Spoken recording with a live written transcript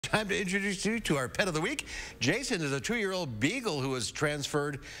time to introduce you to our pet of the week. Jason is a 2-year-old beagle who was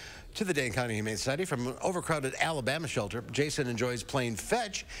transferred to the Dane County Humane Society from an overcrowded Alabama shelter. Jason enjoys playing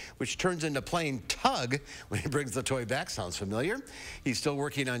fetch, which turns into playing tug when he brings the toy back. Sounds familiar? He's still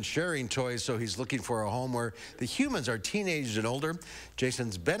working on sharing toys, so he's looking for a home where the humans are teenagers and older.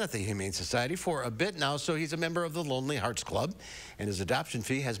 Jason's been at the Humane Society for a bit now, so he's a member of the Lonely Hearts Club, and his adoption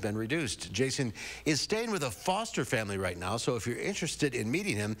fee has been reduced. Jason is staying with a foster family right now, so if you're interested in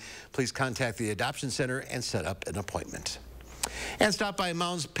meeting him, please contact the Adoption Center and set up an appointment. And stop by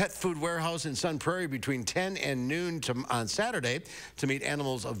Mound's Pet Food Warehouse in Sun Prairie between 10 and noon on Saturday to meet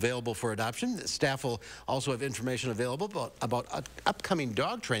animals available for adoption. The staff will also have information available about upcoming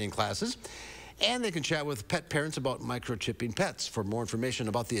dog training classes. And they can chat with pet parents about microchipping pets. For more information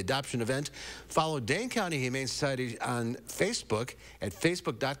about the adoption event, follow Dane County Humane Society on Facebook at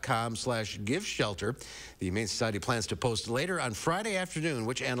facebook.com/giveshelter. The Humane Society plans to post later on Friday afternoon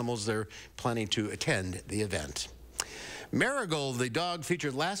which animals they're planning to attend the event. Marigold, the dog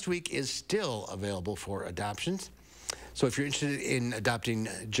featured last week, is still available for adoptions. So if you're interested in adopting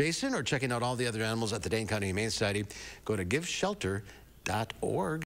Jason or checking out all the other animals at the Dane County Humane Society, go to giveshelter.org.